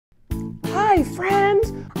Hi,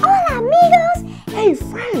 friends. Hola, amigos. Hey,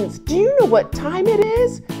 friends, do you know what time it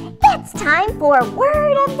is? It's time for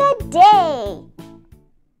Word of the Day.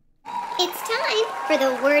 It's time for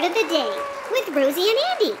the Word of the Day with Rosie and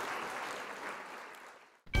Andy.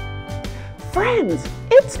 Friends,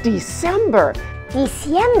 it's December.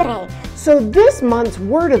 Diciembre. So this month's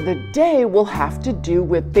Word of the Day will have to do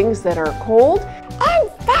with things that are cold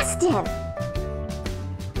And festive.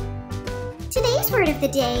 Today's Word of the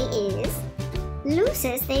Day is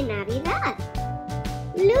luces de Navidad.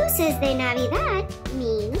 Luces de Navidad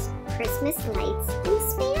means Christmas lights in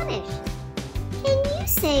Spanish. Can you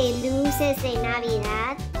say luces de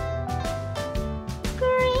Navidad?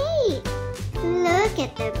 Great! Look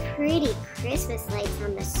at the pretty Christmas lights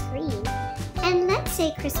on the screen. And let's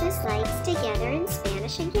say Christmas lights together in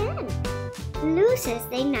Spanish again. Luces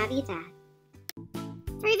de Navidad.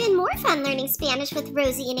 For even more fun learning Spanish with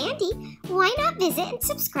Rosie and Andy, why not visit and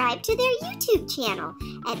subscribe to their YouTube channel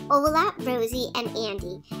at Hola, Rosie and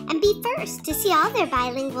Andy, and be first to see all their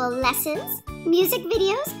bilingual lessons, music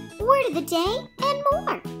videos, word of the day, and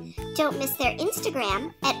more. Don't miss their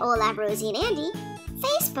Instagram at Hola, Rosie and Andy,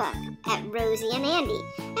 Facebook at Rosie and Andy,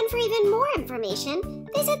 and for even more information,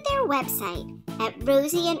 visit their website at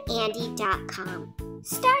rosieandandy.com.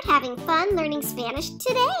 Start having fun learning Spanish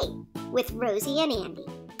today with Rosie and Andy.